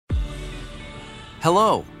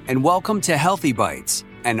Hello, and welcome to Healthy Bytes,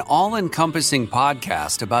 an all-encompassing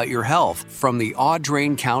podcast about your health from the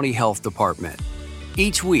Audrain County Health Department.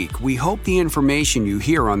 Each week, we hope the information you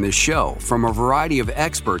hear on this show from a variety of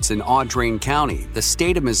experts in Audrain County, the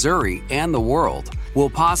state of Missouri, and the world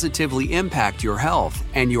will positively impact your health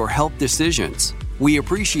and your health decisions. We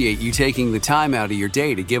appreciate you taking the time out of your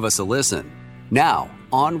day to give us a listen. Now,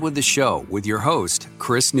 on with the show with your host,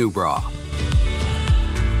 Chris Newbraw.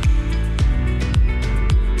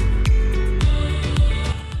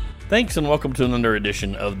 Thanks and welcome to another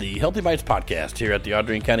edition of the Healthy Bytes podcast here at the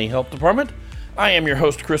Audrain County Health Department. I am your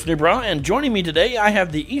host, Chris Newbraw, and joining me today, I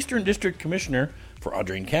have the Eastern District Commissioner for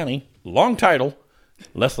Audrain County, long title,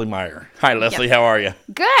 Leslie Meyer. Hi, Leslie. Yep. How are you?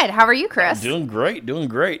 Good. How are you, Chris? Doing great.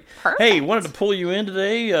 Perfect. Hey, wanted to pull you in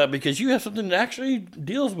today because you have something that actually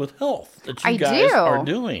deals with health that you guys are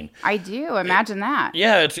doing. I do. Imagine that.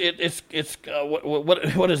 Yeah, it's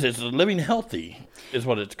what is it? It's Living Healthy is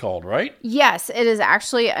what it's called, right? Yes, it is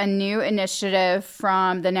actually a new initiative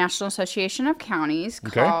from the National Association of Counties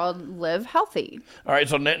called Live Healthy. All right,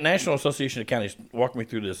 so National Association of Counties, walk me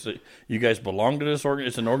through this. You guys belong to this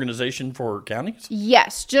it's an organization for counties?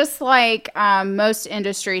 Yes, just like most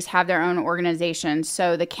industries have their own organizations.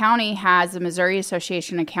 So the county has the Missouri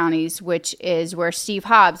Association of Counties, which is where Steve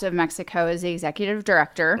Hobbs of Mexico is the executive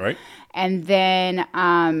director. Right. And then,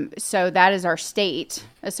 so that is our state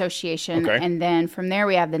association. Okay. And then from there,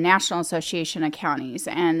 we have the National Association of Counties.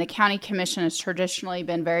 And the county commission has traditionally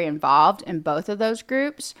been very involved in both of those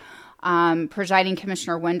groups. Presiding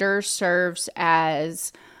Commissioner Winders serves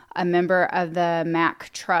as a member of the MAC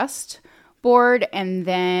Trust Board, and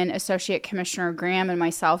then Associate Commissioner Graham and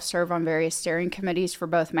myself serve on various steering committees for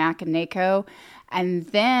both MAC and NACO. And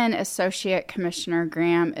then Associate Commissioner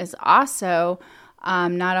Graham is also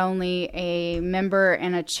not only a member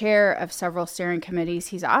and a chair of several steering committees,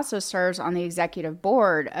 he also serves on the executive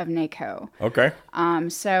board of NACO. Okay.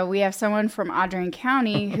 So we have someone from Audrain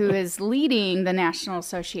County who is leading the National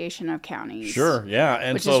Association of Counties. Sure,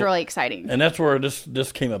 yeah. Which is really exciting. And that's where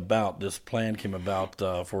this came about, this plan came about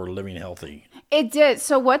for Living Healthy. It did.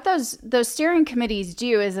 So what those steering committees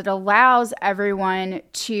do is it allows everyone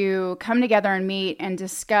to come together and meet and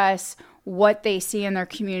discuss what they see in their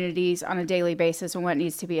communities on a daily basis and what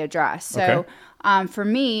needs to be addressed. So for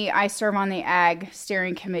me, I serve on the Ag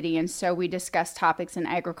Steering Committee, and so we discuss topics in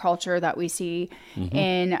agriculture that we see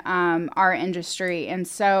in our industry. And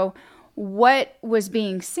so what was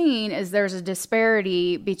being seen is there's a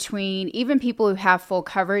disparity between even people who have full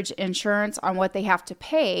coverage insurance on what they have to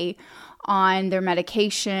pay on their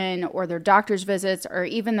medication or their doctor's visits or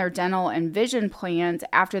even their dental and vision plans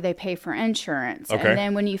after they pay for insurance. Okay. And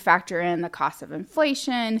then when you factor in the cost of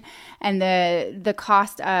inflation and the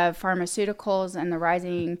cost of pharmaceuticals and the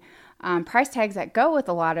rising price tags that go with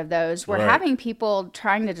a lot of those, we're having people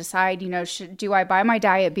trying to decide, do I buy my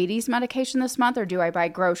diabetes medication this month or do I buy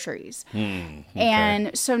groceries? Okay.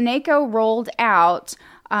 And so NACO rolled out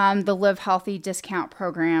the Live Healthy discount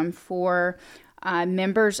program for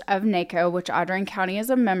members of NACO, which Audrain County is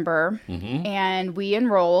a member, and we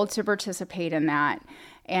enrolled to participate in that.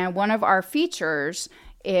 And one of our features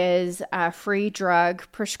is a free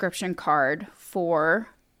drug prescription card for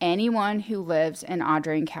anyone who lives in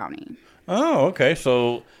Audrain County. Oh, okay.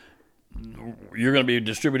 So you're going to be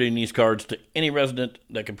distributing these cards to any resident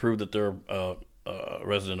that can prove that they're a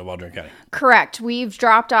resident of Audrain County. Correct. We've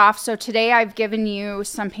dropped off. So today I've given you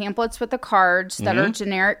some pamphlets with the cards that are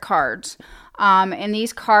generic cards. And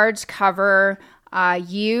these cards cover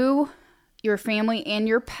you, your family, and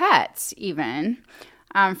your pets even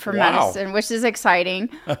for medicine, which is exciting.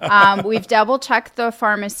 We've double-checked the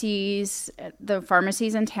pharmacies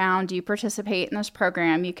in town do participate in this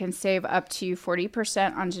program. You can save up to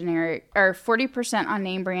 40% on generic, or 40% on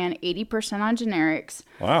name brand, 80% on generics.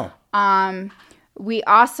 Wow.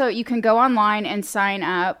 You can go online and sign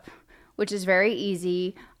up, which is very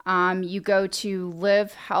easy. You go to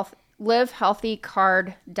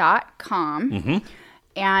livehealthycard.com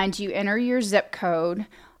and you enter your zip code.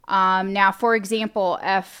 Now, for example,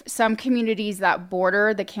 if some communities that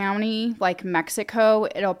border the county, like Mexico,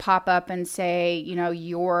 it'll pop up and say,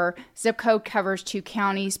 your zip code covers 2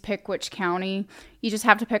 counties, pick which county. You just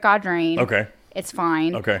have to pick Audrain. Okay. It's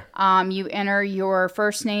fine. Okay. You enter your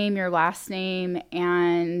first name, your last name,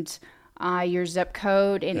 and your zip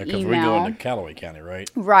code and email. Because we're going to Callaway County, right?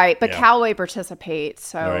 Right, but Callaway participates,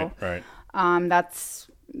 so right. That's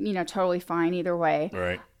totally fine either way.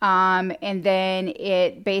 Right. And then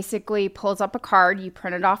it basically pulls up a card. You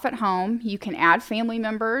print it off at home. You can add family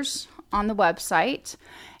members on the website.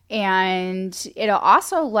 And it'll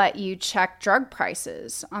also let you check drug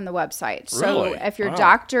prices on the website. So if your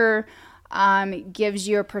doctor gives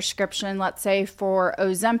you a prescription, let's say for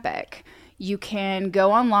Ozempic. You can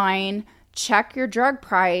go online, check your drug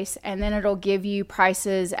price, and then it'll give you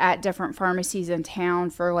prices at different pharmacies in town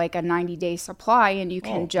for like a 90-day supply, and you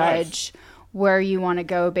can judge where you want to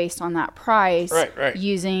go based on that price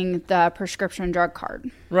using the prescription drug card.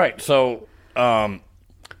 Right. So,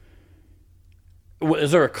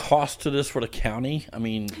 is there a cost to this for the county? I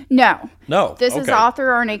mean... No. This okay. is all through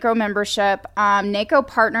our NACO membership. NACO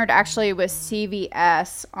partnered actually with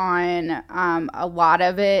CVS on a lot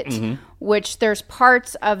of it, which there's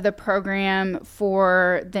parts of the program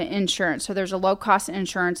for the insurance. So there's a low-cost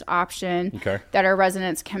insurance option that our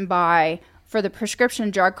residents can buy. For the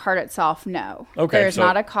prescription drug card itself, no. There's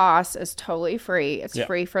not a cost. It's totally free. It's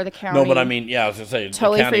free for the county. No, but I mean, I was going to say,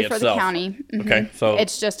 totally the county free for itself. the county. Okay, so...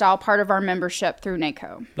 It's just all part of our membership through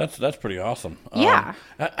NACO. That's pretty awesome. Yeah.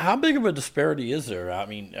 How big of a disparity is there? I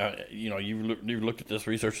mean, you've looked at this,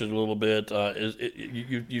 researched it a little bit.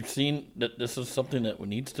 You've seen that this is something that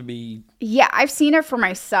needs to be... Yeah, I've seen it for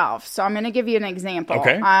myself. So I'm going to give you an example.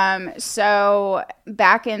 Okay. So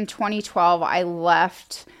back in 2012, I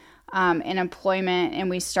left... in employment, and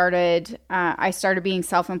I started being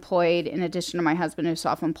self-employed in addition to my husband who's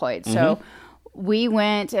self-employed. So we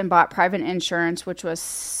went and bought private insurance, which was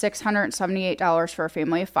 $678 for a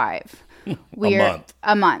family of 5.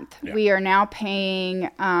 A month. Yeah. We are now paying,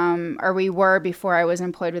 or we were before I was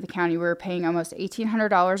employed with the county, we were paying almost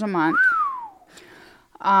 $1,800 a month.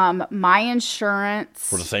 My insurance...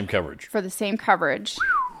 For the same coverage.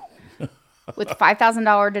 With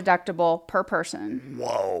 $5,000 deductible per person.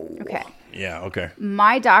 Whoa. Okay. Yeah, okay.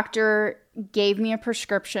 My doctor gave me a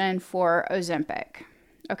prescription for Ozempic.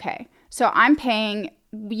 Okay. So I'm paying,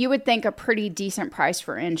 you would think, a pretty decent price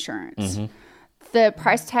for insurance. The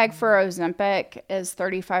price tag for Ozempic is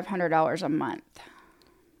 $3,500 a month.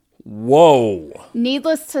 Whoa.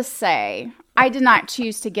 Needless to say, I did not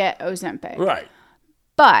choose to get Ozempic. Right.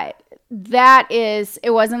 But...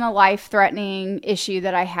 it wasn't a life-threatening issue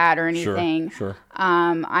that I had or anything. Sure.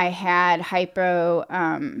 I had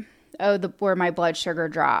where my blood sugar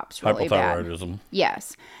drops really hypothyroidism. Bad.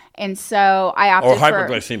 Yes. And so I opted for... Or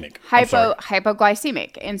hypoglycemic.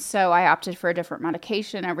 Hypoglycemic. And so I opted for a different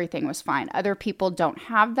medication. Everything was fine. Other people don't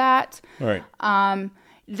have that. Right.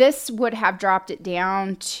 This would have dropped it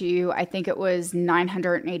down to, I think it was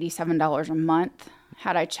 $987 a month.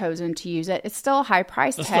 Had I chosen to use it. It's still a high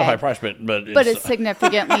price tag. It's still a high price, but it's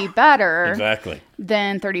significantly better exactly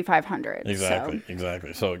than $3,500.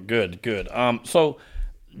 Exactly. So good. So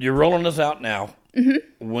you're rolling this out now.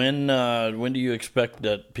 When do you expect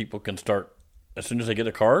that people can start? As soon as they get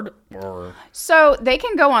a card, or so they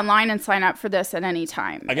can go online and sign up for this at any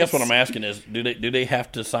time. I guess what I'm asking is, do they have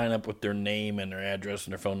to sign up with their name and their address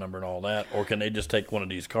and their phone number and all that, or can they just take one of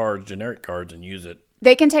these cards, generic cards, and use it?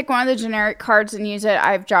 They can take one of the generic cards and use it.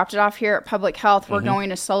 I've dropped it off here at Public Health. We're going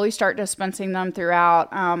to slowly start dispensing them throughout.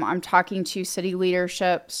 I'm talking to city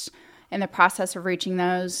leaderships in the process of reaching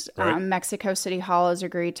those. Right. Mexico City Hall has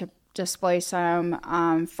agreed to display some.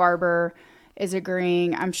 Farber is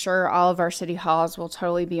agreeing. I'm sure all of our city halls will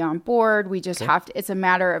totally be on board. We just have to, it's a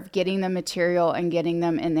matter of getting the material and getting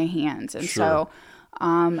them in the hands. And so,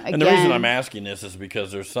 again. And the reason I'm asking this is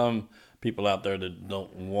because there's some people out there that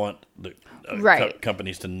don't want the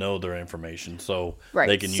companies to know their information, so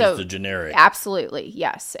they can use the generic. Absolutely,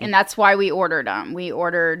 yes. And that's why we ordered them. We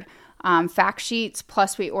ordered fact sheets,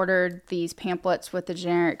 plus we ordered these pamphlets with the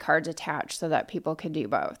generic cards attached so that people could do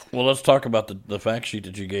both. Well, let's talk about the fact sheet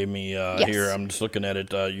that you gave me here. I'm just looking at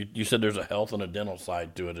it. You said there's a health and a dental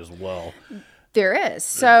side to it as well. There is.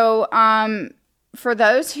 So for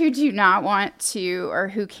those who do not want to or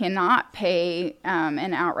who cannot pay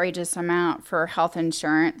an outrageous amount for health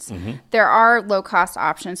insurance, there are low-cost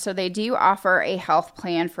options. So they do offer a health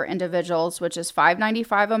plan for individuals, which is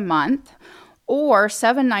 $595 a month, or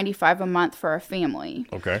 $795 a month for a family.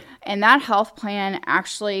 Okay. And that health plan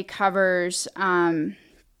actually covers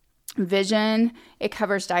vision. It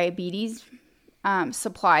covers diabetes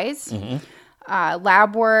supplies,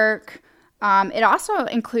 lab work. It also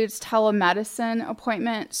includes telemedicine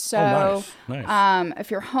appointments. So nice. If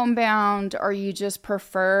you're homebound or you just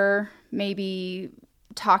prefer maybe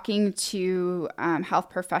talking to health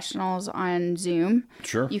professionals on Zoom,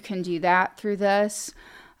 you can do that through this.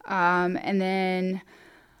 And then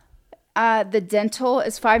the dental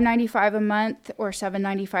is $595 a month or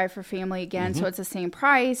 $795 for family again. So it's the same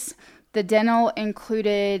price. The dental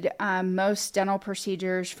included most dental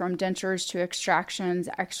procedures, from dentures to extractions,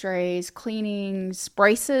 x-rays, cleanings,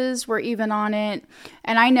 braces were even on it.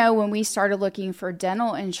 And I know when we started looking for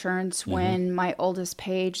dental insurance, when my oldest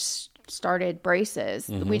Paige started braces.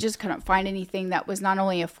 We just couldn't find anything that was not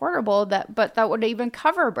only affordable, but that would even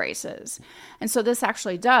cover braces. And so this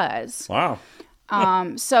actually does. Wow.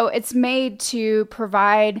 So it's made to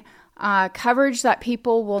provide coverage that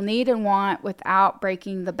people will need and want without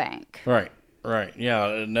breaking the bank. Right. Yeah,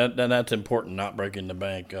 and that's important, not breaking the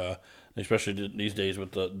bank, especially these days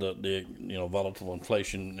with the volatile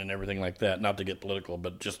inflation and everything like that. Not to get political,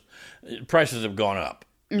 but just prices have gone up.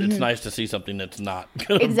 It's nice to see something that's not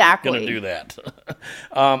going to do that.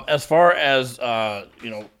 As far as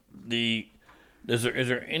is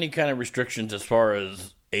there any kind of restrictions as far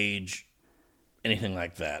as age, anything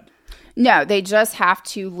like that? No, they just have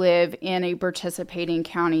to live in a participating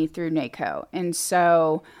county through NACO. And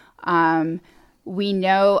so I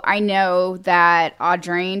know that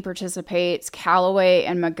Audrain participates, Callaway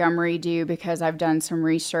and Montgomery do, because I've done some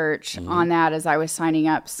research on that as I was signing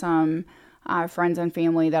up some friends and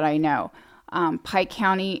family that I know. Pike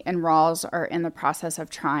County and Rawls are in the process of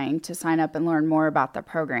trying to sign up and learn more about the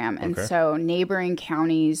program. And so neighboring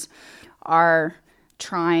counties are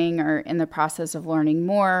trying or in the process of learning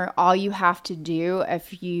more. All you have to do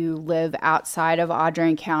if you live outside of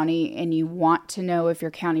Audrain County and you want to know if your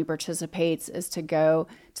county participates is to go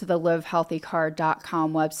to the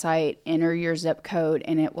livehealthycard.com website, enter your zip code,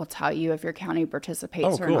 and it will tell you if your county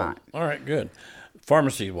participates or not. All right, good.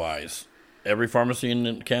 Pharmacy-wise, every pharmacy in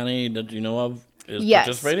the county that you know of is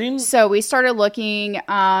participating? So we started looking,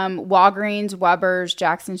 Walgreens, Weber's,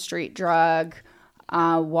 Jackson Street Drug,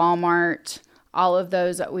 Walmart, all of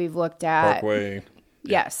those that we've looked at. Parkway.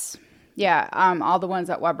 Yes. Yeah. All the ones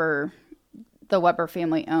that the Weber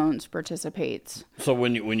family owns participates. So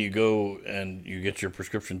when you go and you get your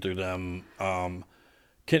prescription through them,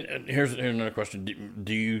 here's another question.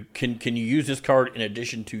 Can you use this card in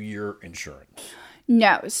addition to your insurance?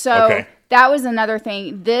 No. So that was another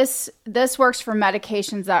thing. This works for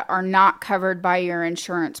medications that are not covered by your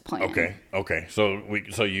insurance plan. Okay. So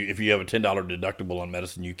if you have a $10 deductible on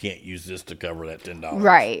medicine, you can't use this to cover that $10.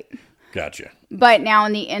 Right. Gotcha. But now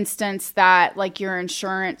in the instance that like your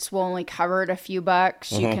insurance will only cover it a few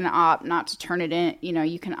bucks, you can opt not to turn it in.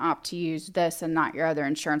 You can opt to use this and not your other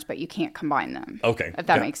insurance, but you can't combine them. Okay. If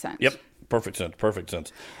that makes sense. Yep. Perfect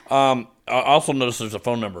sense. I also noticed there's a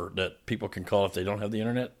phone number that people can call if they don't have the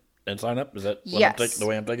internet and sign up. Is that the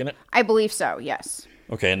way I'm taking it? I believe so, yes.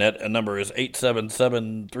 Okay, and that number is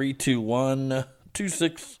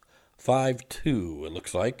 877-321-2652, it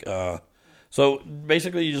looks like. So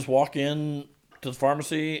basically you just walk in to the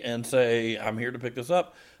pharmacy and say, I'm here to pick this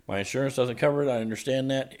up. My insurance doesn't cover it. I understand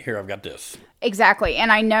that. Here, I've got this. Exactly.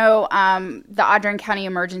 And I know the Audrain County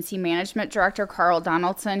Emergency Management Director, Carl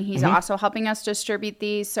Donaldson, he's also helping us distribute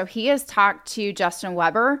these. So he has talked to Justin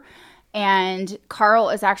Weber, and Carl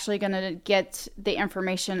is actually going to get the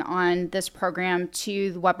information on this program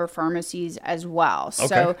to the Weber pharmacies as well. Okay.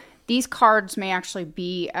 So these cards may actually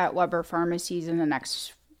be at Weber pharmacies in the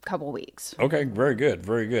next couple weeks. Okay, very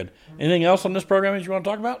good. Anything else on this program that you want to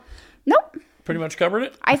talk about? Nope. Pretty much covered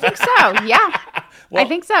it? I think so, yeah. Well, I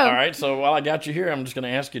think so. All right, so while I got you here, I'm just going to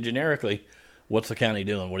ask you generically, what's the county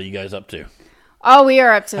doing? What are you guys up to? Oh, we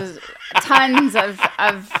are up to tons of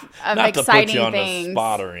Not exciting to put you on things. The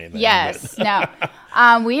spot or anything. Yes, no.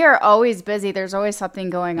 We are always busy. There's always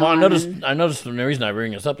something going on. Well, I noticed the reason I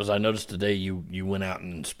bring this up is I noticed today you went out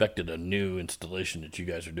and inspected a new installation that you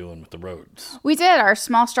guys are doing with the roads. We did our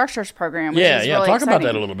small structures program, which is really talk exciting. about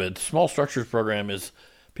that a little bit. Small structures program is,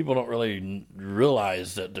 people don't really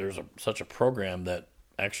realize that there's such a program that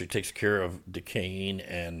actually takes care of decaying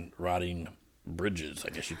and rotting bridges,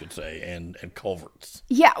 I guess you could say, and culverts.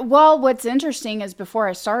 Yeah, well, what's interesting is before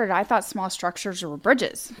I started, I thought small structures were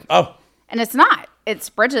bridges. Oh. And it's not. It's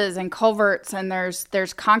bridges and culverts, and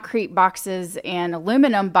there's concrete boxes and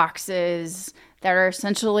aluminum boxes that are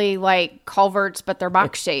essentially like culverts, but they're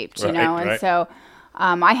box-shaped, you know? And so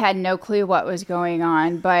I had no clue what was going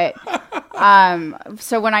on, but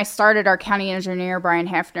so when I started, our county engineer, Brian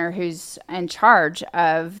Hefner, who's in charge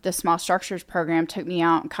of the small structures program, took me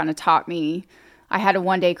out and kind of taught me. I had a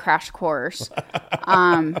one-day crash course.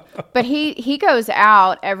 But he goes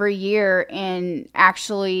out every year and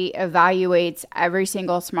actually evaluates every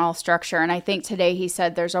single small structure. And I think today he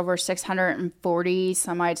said there's over 640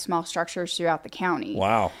 some-odd small structures throughout the county.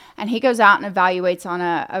 Wow. And he goes out and evaluates on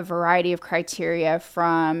a variety of criteria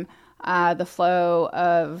from the flow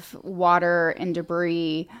of water and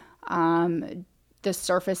debris, the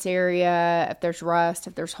surface area, if there's rust,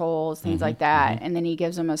 if there's holes, things like that. And then he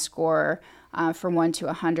gives them a score from 1 to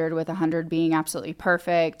 100, with 100 being absolutely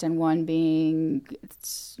perfect and 1 being,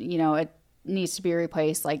 it needs to be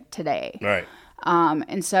replaced like today. Right.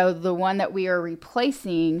 And so the one that we are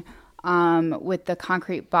replacing, with the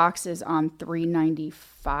concrete boxes on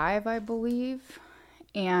 395, I believe.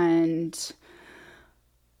 And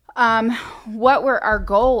what our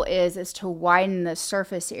goal is to widen the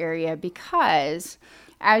surface area because,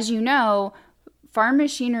 as you know, farm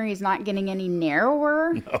machinery is not getting any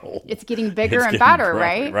narrower. No, it's getting bigger and better,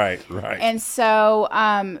 right? Right. And so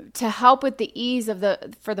to help with the ease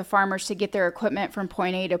for the farmers to get their equipment from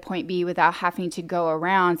point A to point B without having to go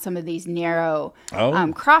around some of these narrow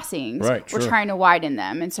crossings, we're trying to widen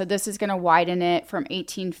them. And so this is going to widen it from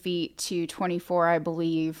 18 feet to 24, I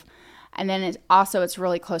believe. And then it's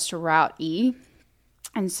really close to Route E.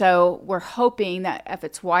 And so we're hoping that if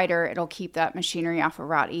it's wider, it'll keep that machinery off of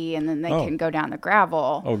Route E, and then they can go down the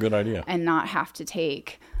gravel. Oh, good idea. And not have to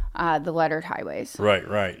take the lettered highways. Right.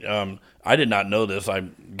 I did not know this. I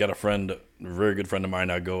got a friend, a very good friend of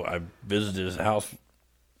mine. I visited his house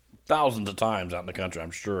thousands of times out in the country,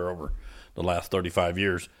 I'm sure, over the last 35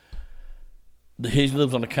 years. He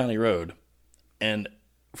lives on a county road. And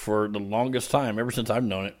for the longest time, ever since I've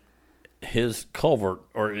known it, his culvert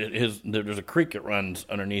there's a creek that runs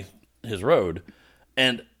underneath his road,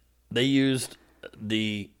 and they used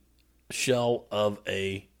the shell of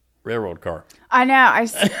a railroad car. I know.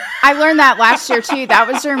 I learned that last year too. That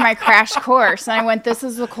was during my crash course, and I went, "This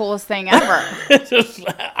is the coolest thing ever."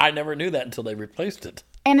 I never knew that until they replaced it.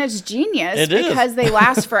 And it's genius because they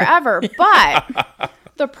last forever. But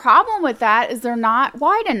the problem with that is they're not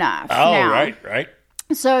wide enough. Oh, now. Right.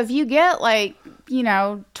 So if you get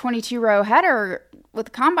 22-row header with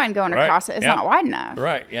the combine going across it, it's not wide enough.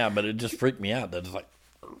 Right, yeah, but it just freaked me out. That's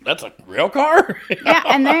a rail car? Yeah,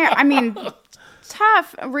 and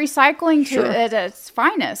tough recycling at its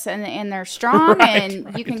finest, and they're strong,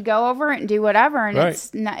 and you can go over it and do whatever, and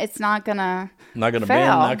it's not gonna bend,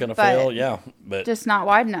 fail, not gonna fail. Yeah, but just not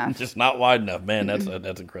wide enough. Just not wide enough, man.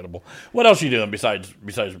 That's incredible. What else are you doing besides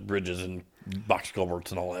bridges and box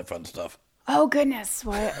culverts and all that fun stuff? Oh goodness,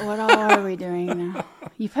 what all are we doing now?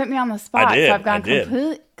 You put me on the spot, so I've gone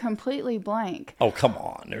completely blank. Oh, come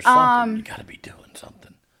on. There's something. You got to be doing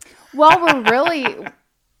something. Well,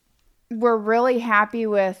 we're really happy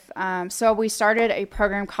with, so we started a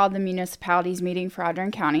program called the Municipalities Meeting for Audrey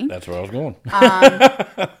County. That's where I was going.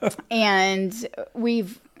 And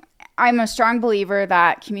I'm a strong believer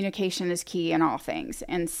that communication is key in all things.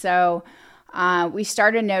 And so we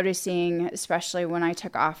started noticing, especially when I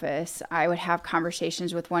took office, I would have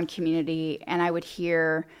conversations with one community and I would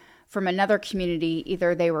hear from another community,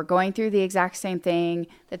 either they were going through the exact same thing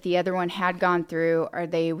that the other one had gone through, or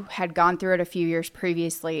they had gone through it a few years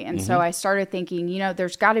previously. And so I started thinking,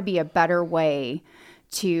 there's got to be a better way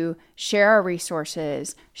to share our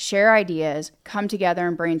resources, share ideas, come together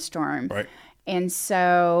and brainstorm. Right. And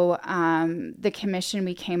so the commission,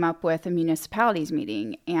 we came up with a municipalities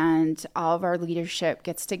meeting, and all of our leadership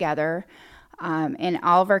gets together, and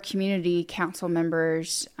all of our community council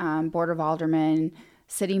members, board of aldermen,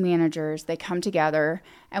 city managers, they come together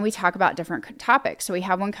and we talk about different topics. So we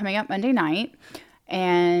have one coming up Monday night,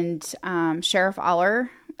 and Sheriff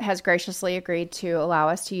Aller has graciously agreed to allow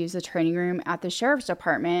us to use the training room at the Sheriff's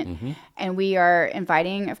Department. And we are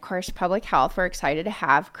inviting, of course, Public Health. We're excited to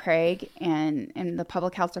have Craig and the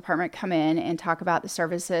Public Health Department come in and talk about the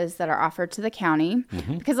services that are offered to the county,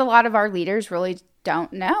 because a lot of our leaders really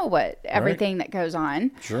don't know everything that goes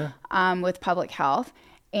on with public health.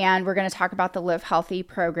 And we're going to talk about the Live Healthy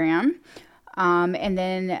program. And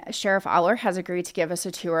then Sheriff Aller has agreed to give us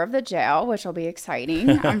a tour of the jail, which will be exciting,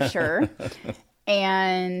 I'm sure.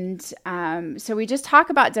 And so we just talk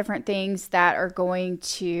about different things that are going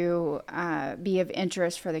to be of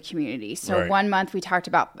interest for the community. So 1 month we talked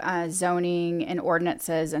about zoning and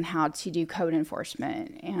ordinances and how to do code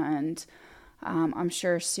enforcement. And I'm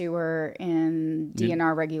sure sewer and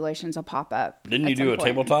DNR regulations will pop up. Didn't you do a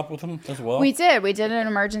tabletop with them as well? We did. We did an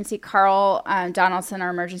emergency. Carl Donaldson,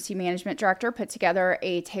 our emergency management director, put together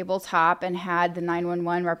a tabletop and had the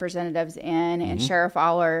 911 representatives in and Sheriff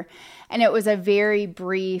Aller. And it was a very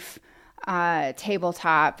brief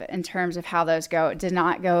tabletop in terms of how those go. It did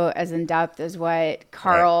not go as in depth as what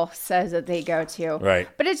Carl says that they go to. Right.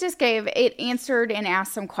 But it answered and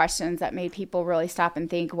asked some questions that made people really stop and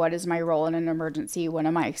think, what is my role in an emergency? What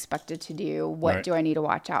am I expected to do? What do I need to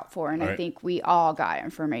watch out for? And I think we all got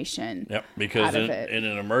information. Yep. Because in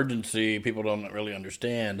an emergency, people don't really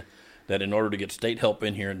understand that in order to get state help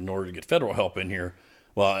in here, in order to get federal help in here,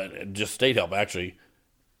 well, just state help actually,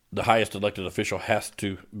 the highest elected official has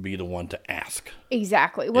to be the one to ask.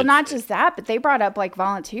 Exactly. Well, not just that, but they brought up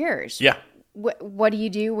volunteers. Yeah. What do you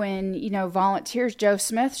do when, volunteers, Joe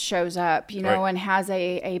Smith shows up, and has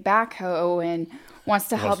a backhoe, and wants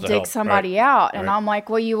to help dig somebody out. And I'm like,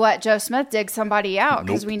 well, you let Joe Smith dig somebody out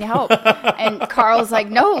because we need help. And Carl's like,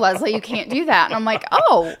 no, Leslie, you can't do that. And I'm like,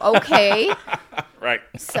 oh, okay. Right.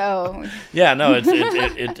 So. Yeah, no, it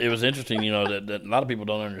was interesting, that a lot of people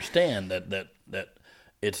don't understand that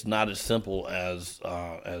it's not as simple as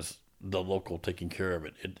the local taking care of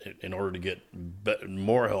it. In order to get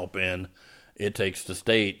more help in, it takes the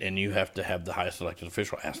state, and you have to have the highest elected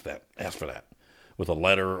official ask for that with a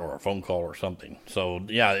letter or a phone call or something. So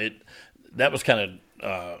yeah, that was kind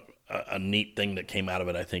of a neat thing that came out of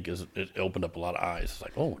it. I think is it opened up a lot of eyes. It's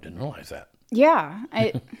like, oh, didn't realize that. Yeah,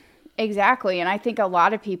 exactly. And I think a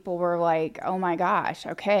lot of people were like, oh my gosh,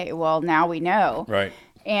 okay, well now we know. Right.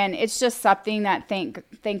 And it's just something that thank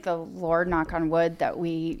the Lord, knock on wood, that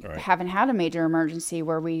we haven't had a major emergency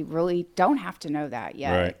where we really don't have to know that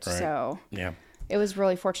yet. Right. So yeah, it was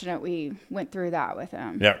really fortunate we went through that with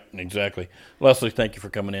him. Yeah, exactly. Leslie, thank you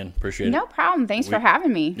for coming in. Appreciate it. No problem. Thanks for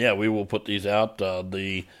having me. Yeah, we will put these out.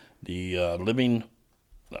 The Living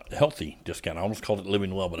Healthy discount. I almost called it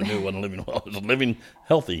Living Well, but I knew it wasn't Living Well. It's a Living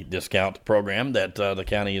Healthy discount program that the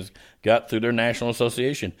county has got through their national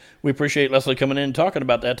association. We appreciate Leslie coming in and talking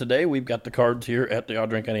about that today. We've got the cards here at the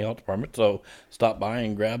Audrain County Health Department, so stop by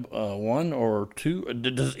and grab one or two.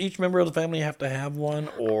 Does each member of the family have to have one?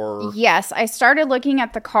 Or yes, I started looking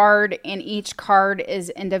at the card, and each card is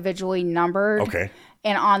individually numbered. Okay.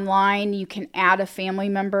 And online, you can add a family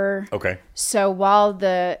member. Okay. So while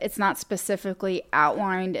it's not specifically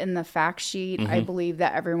outlined in the fact sheet, I believe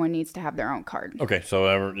that everyone needs to have their own card. Okay.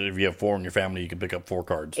 So if you have 4 in your family, you can pick up 4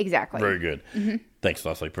 cards. Exactly. Very good. Thanks,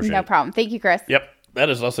 Leslie. Appreciate it. No problem. Thank you, Chris. Yep. That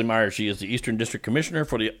is Leslie Meyer. She is the Eastern District Commissioner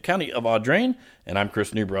for the County of Audrain. And I'm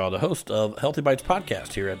Chris Newbrow, the host of Healthy Bytes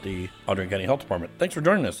podcast here at the Audrain County Health Department. Thanks for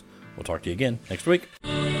joining us. We'll talk to you again next week.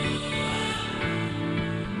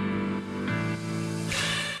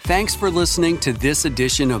 Thanks for listening to this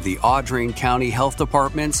edition of the Audrain County Health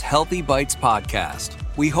Department's Healthy Bytes podcast.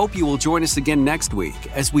 We hope you will join us again next week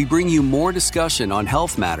as we bring you more discussion on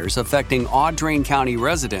health matters affecting Audrain County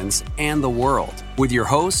residents and the world with your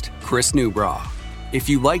host, Chris Newbrow. If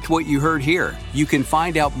you liked what you heard here, you can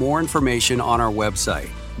find out more information on our website,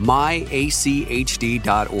 myachd.org.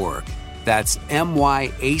 That's myachd.org.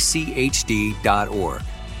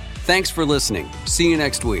 Thanks for listening. See you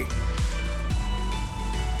next week.